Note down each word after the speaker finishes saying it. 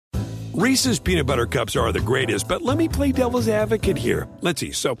Reese's peanut butter cups are the greatest, but let me play devil's advocate here. Let's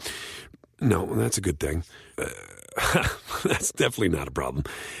see. So, no, that's a good thing. That's definitely not a problem.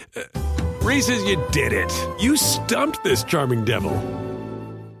 Reese's, you did it. You stumped this charming devil.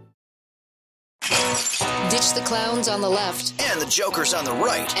 Ditch the clowns on the left and the jokers on the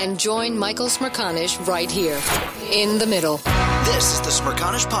right, and join Michael Smerconish right here in the middle. This is the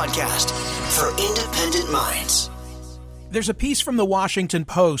Smerconish Podcast for independent minds. There's a piece from the Washington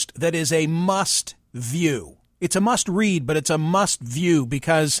Post that is a must view. It's a must read, but it's a must view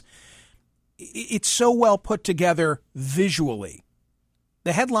because it's so well put together visually.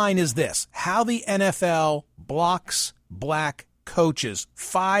 The headline is this: How the NFL Blocks Black Coaches.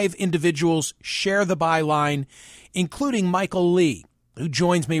 5 individuals share the byline, including Michael Lee, who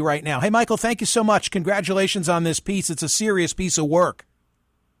joins me right now. Hey, Michael, thank you so much. Congratulations on this piece. It's a serious piece of work.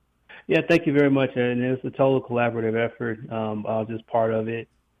 Yeah, thank you very much. And it was a total collaborative effort. I was just part of it.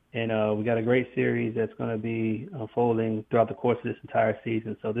 And we got a great series that's going to be unfolding throughout the course of this entire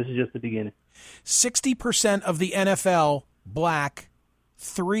season. So this is just the beginning. 60% of the NFL black,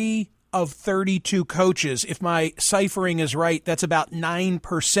 3 of 32 coaches. If my ciphering is right, that's about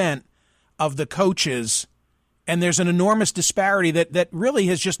 9% of the coaches. And there's an enormous disparity that really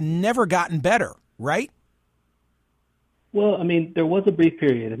has just never gotten better, right? Well, I mean, there was a brief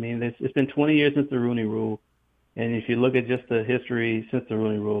period. I mean, it's been 20 years since the Rooney Rule. And if you look at just the history since the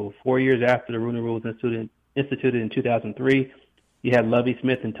Rooney Rule, 4 years after the Rooney Rule was instituted in 2003, you had Lovie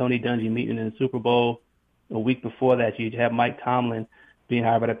Smith and Tony Dungy meeting in the Super Bowl. A week before that, you'd have Mike Tomlin being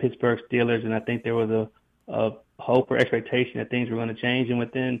hired by the Pittsburgh Steelers, and I think there was a hope or expectation that things were going to change. And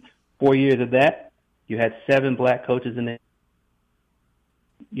within 4 years of that, you had 7 black coaches in there.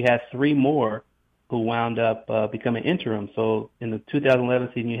 You had 3 more who wound up becoming interim. So in the 2011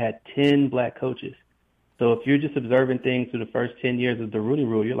 season, you had 10 black coaches. So if you're just observing things through the first 10 years of the Rooney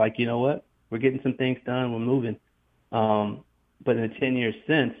Rule, you're like, you know what? We're getting some things done. We're moving. But in the 10 years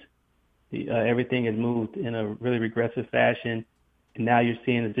since, everything has moved in a really regressive fashion. And now you're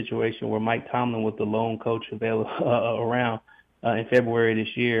seeing a situation where Mike Tomlin was the lone coach available around in February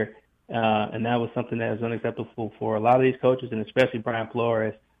this year. And that was something that was unacceptable for a lot of these coaches, and especially Brian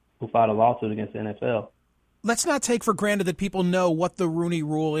Flores, who filed a lawsuit against the NFL. Let's not take for granted that people know what the Rooney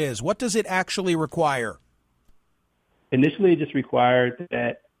Rule is. What does it actually require? Initially, it just required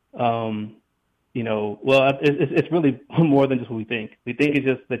that, it's really more than just what we think. We think it's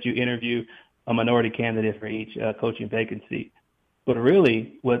just that you interview a minority candidate for each coaching vacancy. But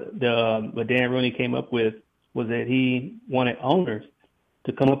really, what Dan Rooney came up with was that he wanted owners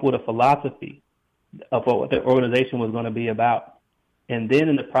to come up with a philosophy of what the organization was going to be about. And then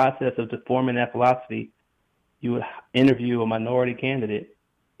in the process of forming that philosophy, you would interview a minority candidate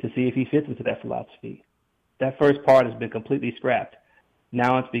to see if he fits into that philosophy. That first part has been completely scrapped.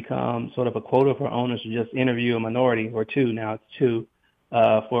 Now it's become sort of a quota for owners to just interview a minority or 2. Now it's 2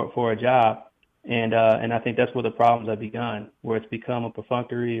 for a job. And I think that's where the problems have begun, where it's become a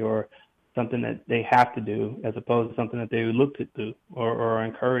perfunctory or something that they have to do as opposed to something that they would look to do or are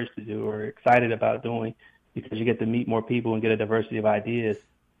encouraged to do or excited about doing because you get to meet more people and get a diversity of ideas.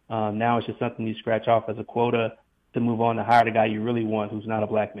 Now it's just something you scratch off as a quota to move on to hire the guy you really want who's not a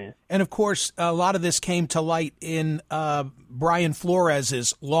black man. And, of course, a lot of this came to light in Brian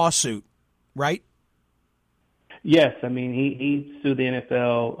Flores' lawsuit, right? Yes. I mean, he sued the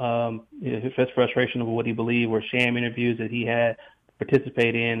NFL. His frustration over what he believed were sham interviews that he had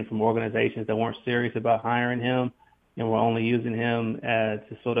participated in from organizations that weren't serious about hiring him and were only using him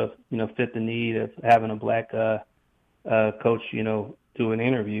to sort of, fit the need of having a black coach, do an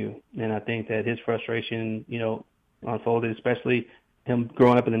interview. And I think that his frustration, unfolded, especially him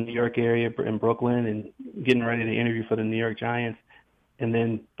growing up in the New York area in Brooklyn and getting ready to interview for the New York Giants and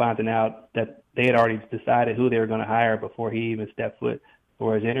then finding out that they had already decided who they were going to hire before he even stepped foot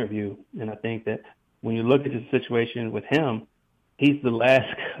for his interview. And I think that when you look at the situation with him, he's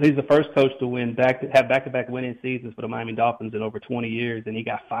the first coach to have back-to-back winning seasons for the Miami Dolphins in over 20 years, and he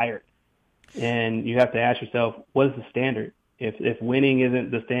got fired. And you have to ask yourself, what is the standard? If winning isn't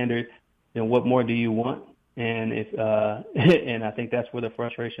the standard, then what more do you want? And and I think that's where the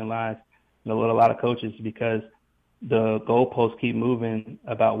frustration lies with a lot of coaches because the goalposts keep moving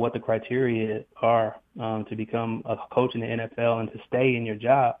about what the criteria are to become a coach in the NFL and to stay in your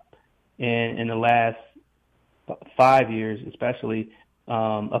job. And in the last 5 years, especially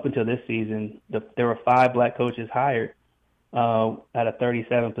up until this season, there were 5 black coaches hired out of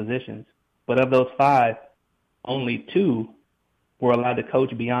 37 positions. But of those 5, only 2 were allowed to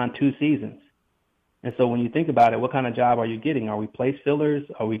coach beyond 2 seasons. And so when you think about it, what kind of job are you getting? Are we place fillers?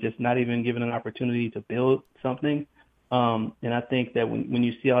 Are we just not even given an opportunity to build something? And I think that when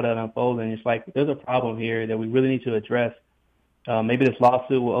you see all that unfolding, it's like there's a problem here that we really need to address. Maybe this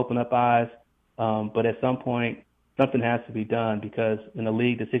lawsuit will open up eyes, but at some point, something has to be done because in a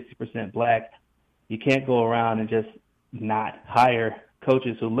league that's 60% black, you can't go around and just not hire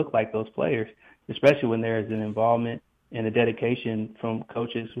coaches who look like those players, especially when there is an involvement and a dedication from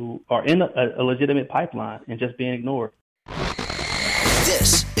coaches who are in a legitimate pipeline and just being ignored.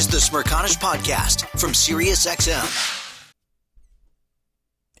 This is the Smirconish Podcast from SiriusXM.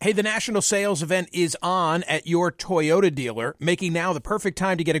 Hey, the national sales event is on at your Toyota dealer, making now the perfect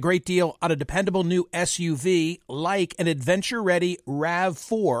time to get a great deal on a dependable new SUV like an adventure-ready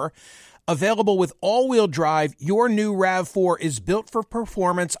RAV4. Available with all-wheel drive, your new RAV4 is built for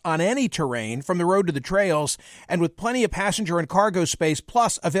performance on any terrain, from the road to the trails, and with plenty of passenger and cargo space,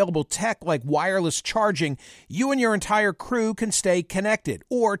 plus available tech like wireless charging, you and your entire crew can stay connected.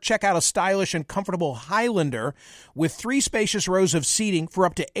 Or check out a stylish and comfortable Highlander with 3 spacious rows of seating for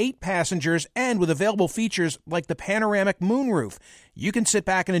up to 8 passengers and with available features like the panoramic moonroof. You can sit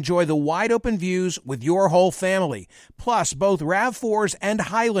back and enjoy the wide-open views with your whole family. Plus, both RAV4s and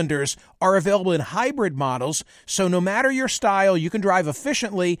Highlanders are available in hybrid models, so no matter your style, you can drive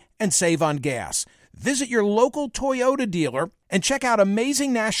efficiently and save on gas. Visit your local Toyota dealer and check out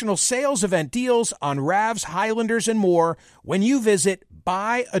amazing national sales event deals on RAVs, Highlanders, and more when you visit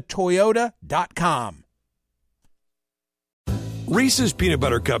buyatoyota.com. Reese's peanut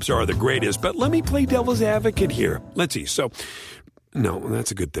butter cups are the greatest, but let me play devil's advocate here. Let's see. So, no,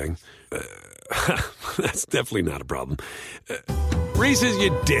 that's a good thing. That's definitely not a problem. Reese's,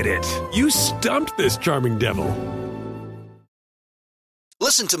 you did it. You stumped this charming devil.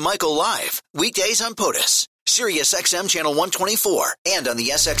 Listen to Michael live weekdays on POTUS, SiriusXM channel 124, and on the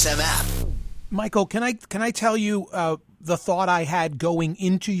SXM app. Michael, can I tell you the thought I had going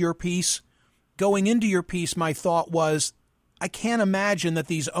into your piece? Going into your piece, my thought was, I can't imagine that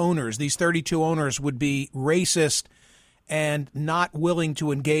these owners, these 32 owners, would be racist and not willing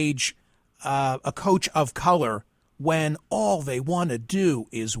to engage a coach of color when all they want to do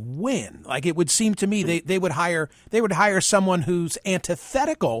is win. Like, it would seem to me they would hire someone who's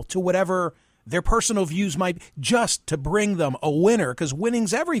antithetical to whatever their personal views might be, just to bring them a winner, because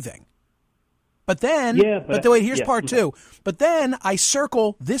winning's everything. But then, here's part two. But then I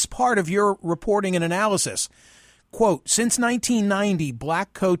circle this part of your reporting and analysis. Quote, since 1990,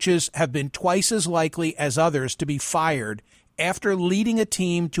 black coaches have been twice as likely as others to be fired after leading a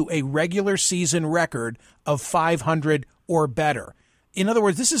team to a regular season record of 500 or better. In other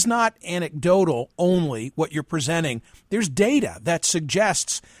words, this is not anecdotal only, what you're presenting. There's data that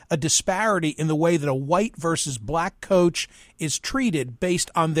suggests a disparity in the way that a white versus black coach is treated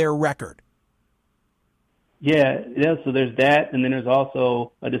based on their record. Yeah, so there's that, and then there's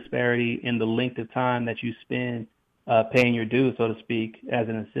also a disparity in the length of time that you spend paying your dues, so to speak, as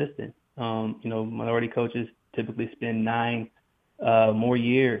an assistant. Minority coaches typically spend 9 more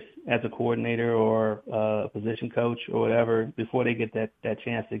years as a coordinator or a position coach or whatever before they get that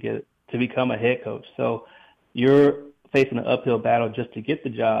chance to become a head coach. So you're facing an uphill battle just to get the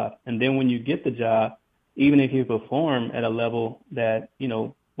job, and then when you get the job, even if you perform at a level that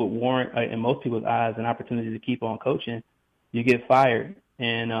would warrant, in most people's eyes, an opportunity to keep on coaching, you get fired.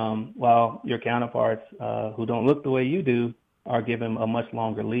 And while your counterparts who don't look the way you do are given a much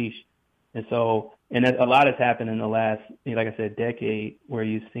longer leash. And so, and a lot has happened in the last, like I said, decade, where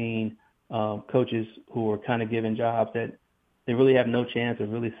you've seen coaches who are kind of given jobs that they really have no chance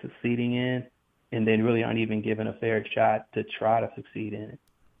of really succeeding in, and they really aren't even given a fair shot to try to succeed in it.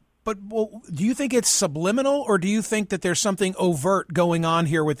 But do you think it's subliminal, or do you think that there's something overt going on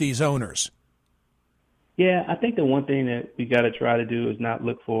here with these owners? Yeah, I think the one thing that we got to try to do is not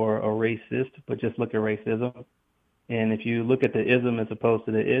look for a racist, but just look at racism. And if you look at the ism as opposed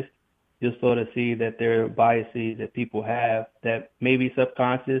to the ist, you'll sort of see that there are biases that people have that may be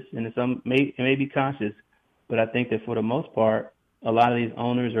subconscious and it may be conscious. But I think that for the most part, a lot of these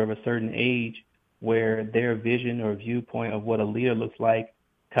owners are of a certain age where their vision or viewpoint of what a leader looks like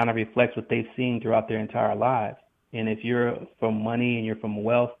kind of reflects what they've seen throughout their entire lives. And if you're from money and you're from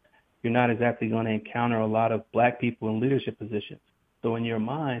wealth, you're not exactly going to encounter a lot of black people in leadership positions. So in your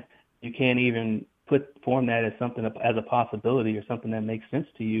mind, you can't even form that as something, as a possibility or something that makes sense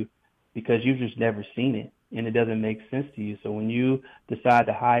to you, because you've just never seen it and it doesn't make sense to you. So when you decide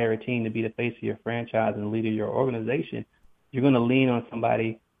to hire a team to be the face of your franchise and the leader of your organization, you're going to lean on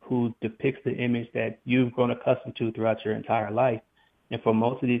somebody who depicts the image that you've grown accustomed to throughout your entire life. And for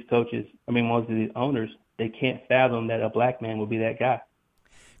most of these most of these owners, they can't fathom that a black man will be that guy.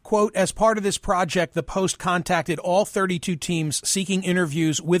 Quote, as part of this project, the Post contacted all 32 teams seeking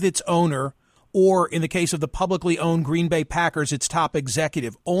interviews with its owner or in the case of the publicly owned Green Bay Packers, its top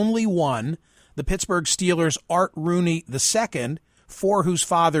executive. Only one, the Pittsburgh Steelers' Art Rooney II, for whose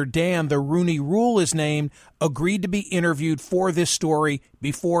father, Dan, the Rooney Rule is named, agreed to be interviewed for this story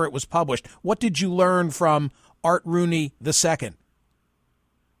before it was published. What did you learn from Art Rooney II?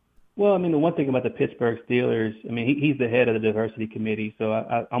 Well, I mean, the one thing about the Pittsburgh Steelers, I mean, he's the head of the diversity committee, so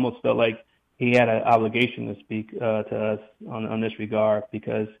I almost felt like he had an obligation to speak to us on this regard,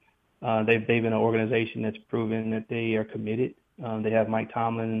 because they've been an organization that's proven that they are committed. They have Mike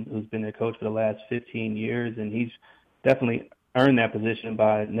Tomlin, who's been their coach for the last 15 years, and he's definitely earned that position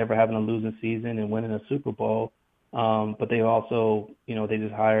by never having a losing season and winning a Super Bowl. But they also, they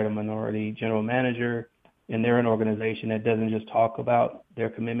just hired a minority general manager, and they're an organization that doesn't just talk about their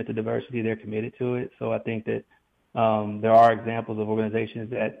commitment to diversity, they're committed to it. So I think that there are examples of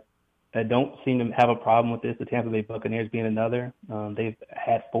organizations that don't seem to have a problem with this, the Tampa Bay Buccaneers being another. They've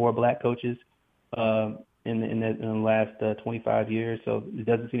had 4 black coaches in the last 25 years, so it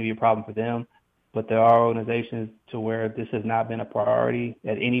doesn't seem to be a problem for them. But there are organizations to where this has not been a priority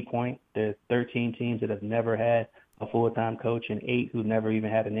at any point. There's 13 teams that have never had a full-time coach and 8 who've never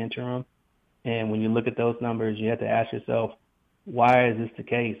even had an interim. And when you look at those numbers, you have to ask yourself, why is this the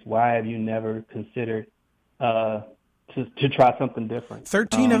case? Why have you never considered to try something different?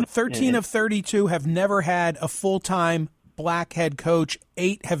 13 of 32 have never had a full-time black head coach.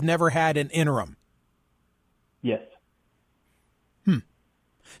 8 have never had an interim. Yes.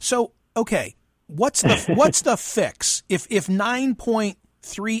 So, okay, what's the fix? If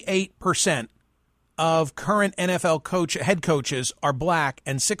 9.38% of current NFL head coaches are black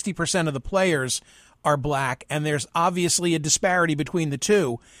and 60% of the players are black, and there's obviously a disparity between the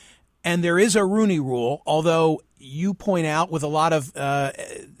two, and there is a Rooney Rule, although you point out with a lot of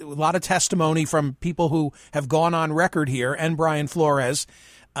testimony from people who have gone on record here, and Brian Flores,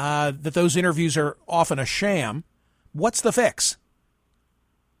 that those interviews are often a sham. What's the fix?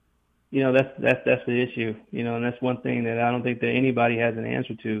 That's the issue, and that's one thing that I don't think that anybody has an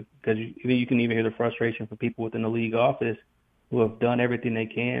answer to, because you can even hear the frustration from people within the league office who have done everything they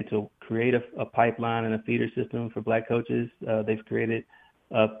can to create a pipeline and a feeder system for black coaches. They've created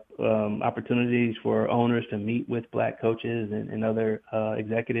opportunities for owners to meet with black coaches and other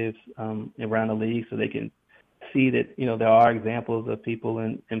executives around the league, so they can see that there are examples of people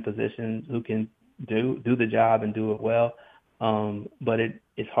in positions who can do the job and do it well. But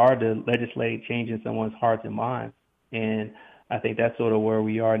it's hard to legislate change in someone's hearts and minds. And I think that's sort of where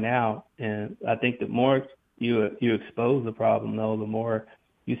we are now. And I think the more you expose the problem, though, the more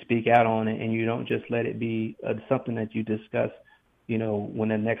you speak out on it, and you don't just let it be something that you discuss, when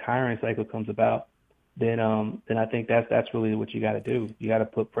the next hiring cycle comes about, then I think that's really what you got to do. You got to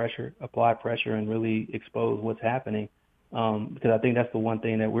apply pressure, and really expose what's happening. Because I think that's the one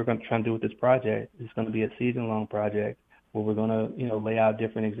thing that we're going to try and do with this project. It's going to be a season-long project, where we're going to, lay out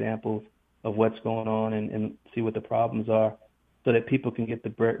different examples of what's going on and see what the problems are, so that people can get the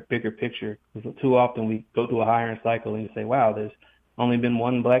bigger picture. Because too often we go through a hiring cycle and you say, wow, there's only been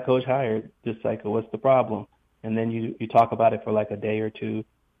one black coach hired this cycle. What's the problem? And then you talk about it for like a day or two,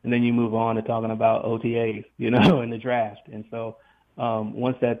 and then you move on to talking about OTAs, and the draft. And so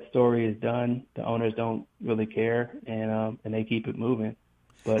once that story is done, the owners don't really care, and they keep it moving.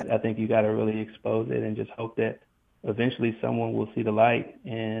 But I think you got to really expose it and just hope that eventually someone will see the light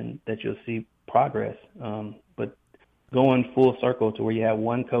and that you'll see progress. But going full circle to where you have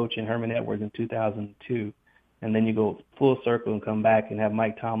one coach in Herman Edwards in 2002, and then you go full circle and come back and have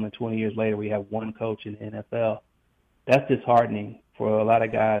Mike Tomlin 20 years later, where you have one coach in the NFL, that's disheartening for a lot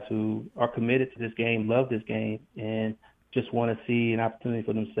of guys who are committed to this game, love this game, and just want to see an opportunity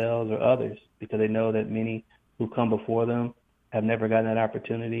for themselves or others, because they know that many who come before them have never gotten that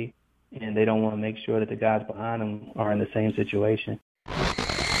opportunity, and they don't want to make sure that the guys behind them are in the same situation.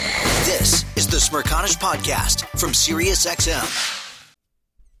 This is the Smirconish Podcast from SiriusXM.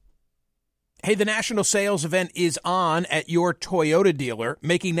 Hey, the national sales event is on at your Toyota dealer,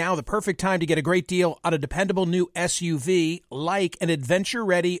 making now the perfect time to get a great deal on a dependable new SUV like an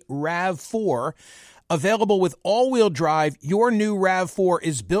adventure-ready RAV4. Available with all-wheel drive, your new RAV4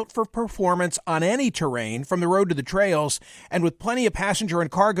 is built for performance on any terrain, from the road to the trails, and with plenty of passenger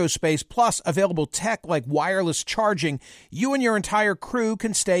and cargo space, plus available tech like wireless charging, you and your entire crew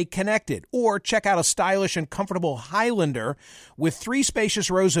can stay connected. Or check out a stylish and comfortable Highlander with 3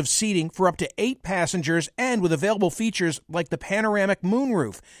 spacious rows of seating for up to 8 passengers, and with available features like the panoramic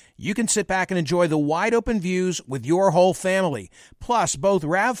moonroof. You can sit back and enjoy the wide-open views with your whole family. Plus, both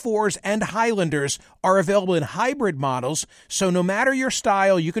RAV4s and Highlanders are available in hybrid models, so no matter your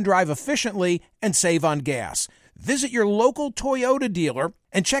style, you can drive efficiently and save on gas. Visit your local Toyota dealer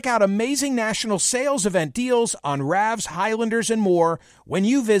and check out amazing national sales event deals on RAVs, Highlanders, and more when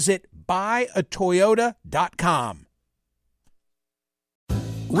you visit buyatoyota.com.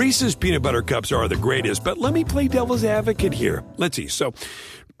 Reese's peanut butter cups are the greatest, but let me play devil's advocate here. Let's see. So,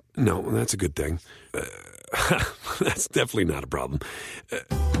 no, that's a good thing. That's definitely not a problem.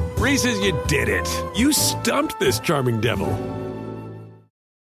 Reese's, you did it. You stumped this charming devil.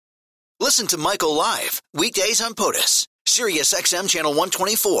 Listen to Michael live weekdays on POTUS, Sirius XM channel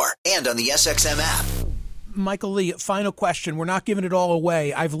 124, and on the SXM app. Michael Lee, final question. We're not giving it all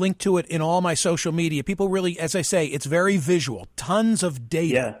away. I've linked to it in all my social media. People really, as I say, it's very visual. Tons of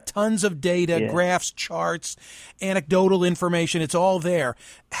data, graphs, charts, anecdotal information. It's all there.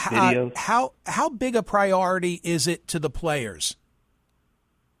 Videos. How big a priority is it to the players?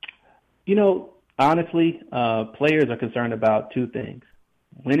 You know, honestly, players are concerned about two things: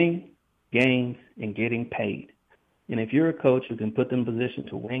 winning games and getting paid. And if you're a coach who can put them in a position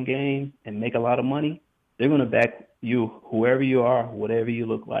to win games and make a lot of money, they're going to back you, whoever you are, whatever you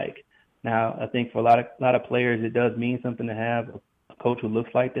look like. Now, I think for a lot of players, it does mean something to have a coach who looks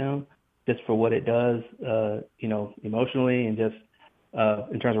like them, just for what it does, emotionally and just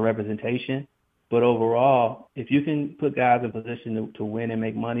in terms of representation. But overall, if you can put guys in position to win and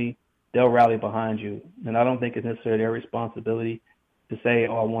make money, they'll rally behind you. And I don't think it's necessarily their responsibility to say,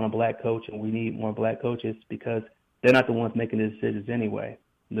 oh, I want a black coach and we need more black coaches, because they're not the ones making the decisions anyway.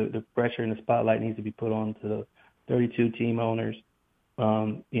 The pressure and the spotlight needs to be put on to the 32 team owners,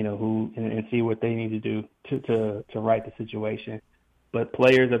 who and see what they need to do to right the situation. But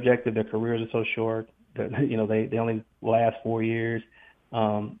players' objective, their careers are so short that they only last 4 years,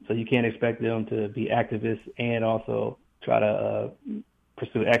 so you can't expect them to be activists and also try to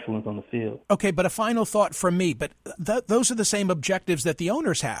pursue excellence on the field. Okay, but a final thought from me. But those are the same objectives that the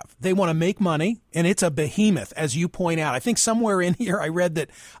owners have. They want to make money, and it's a behemoth, as you point out. I think somewhere in here I read that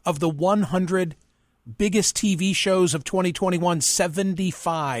of the 100 biggest TV shows of 2021,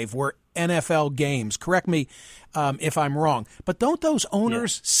 75 were NFL games. Correct me if I'm wrong. But don't those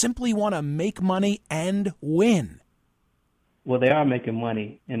owners simply want to make money and win? Well, they are making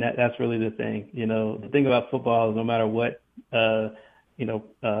money, and that's really the thing. The thing about football is no matter what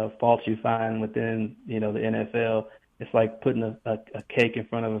faults you find within, the NFL, it's like putting a cake in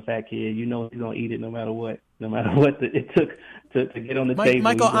front of a fat kid. He's going to eat it no matter what it took to get on the table.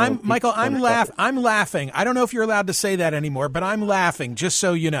 I'm laughing. I don't know if you're allowed to say that anymore, but I'm laughing, just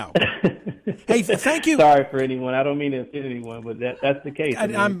so you know. Hey, thank you. Sorry for anyone. I don't mean to offend anyone, but that's the case.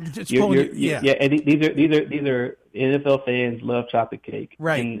 I'm just pulling you. Yeah. And these are NFL fans love chocolate cake,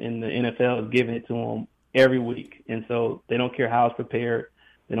 right? And the NFL is giving it to them every week, and so they don't care how it's prepared,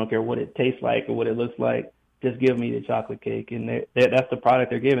 they don't care what it tastes like or what it looks like. Just give me the chocolate cake, and that's the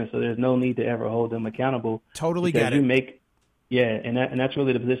product they're giving. So there's no need to ever hold them accountable. Totally get it. And that's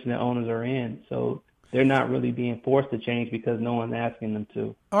really the position that owners are in. So they're not really being forced to change because no one's asking them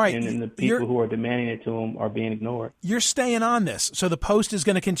to. All right, and the people who are demanding it to them are being ignored. You're staying on this, so the Post is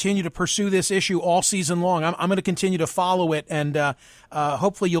going to continue to pursue this issue all season long. I'm going to continue to follow it, and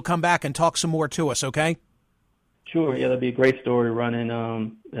hopefully you'll come back and talk some more to us. Okay? Sure. Yeah, that'll be a great story running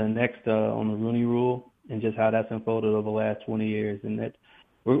next on the Rooney Rule and just how that's unfolded over the last 20 years. And that,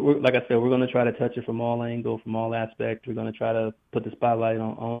 we're like I said, we're going to try to touch it from all angles, from all aspects. We're going to try to put the spotlight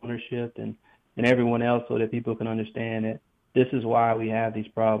on ownership and everyone else so that people can understand that this is why we have these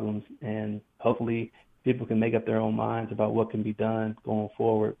problems. And hopefully people can make up their own minds about what can be done going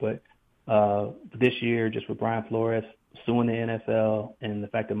forward. But this year, just with Brian Flores suing the NFL and the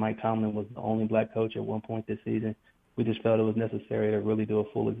fact that Mike Tomlin was the only black coach at one point this season, we just felt it was necessary to really do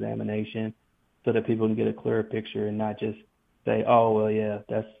a full examination so that people can get a clearer picture and not just say, oh, well, yeah,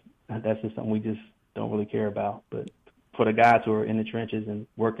 that's just something we just don't really care about. But for the guys who are in the trenches and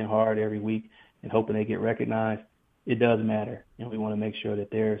working hard every week and hoping they get recognized, it does matter. And we want to make sure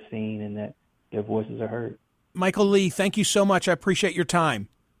that they're seen and that their voices are heard. Michael Lee, thank you so much. I appreciate your time.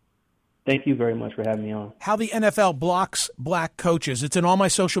 Thank you very much for having me on. How the NFL blocks black coaches. It's in all my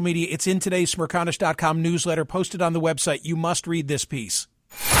social media. It's in today's Smerconish.com newsletter posted on the website. You must read this piece.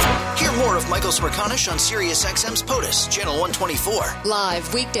 Hear more of Michael Smerconish on Sirius XM's POTUS, channel 124.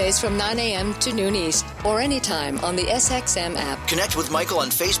 Live weekdays from 9 a.m. to noon East or anytime on the SXM app. Connect with Michael on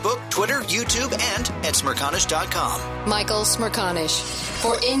Facebook, Twitter, YouTube, and at Smerconish.com. Michael Smerconish,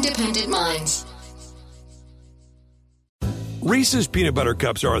 for independent minds. Reese's peanut butter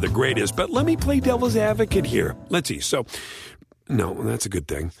cups are the greatest, but let me play devil's advocate here. Let's see. So, no, that's a good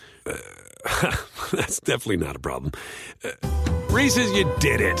thing. That's definitely not a problem. Reese's, you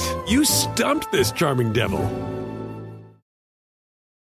did it. You stumped this charming devil.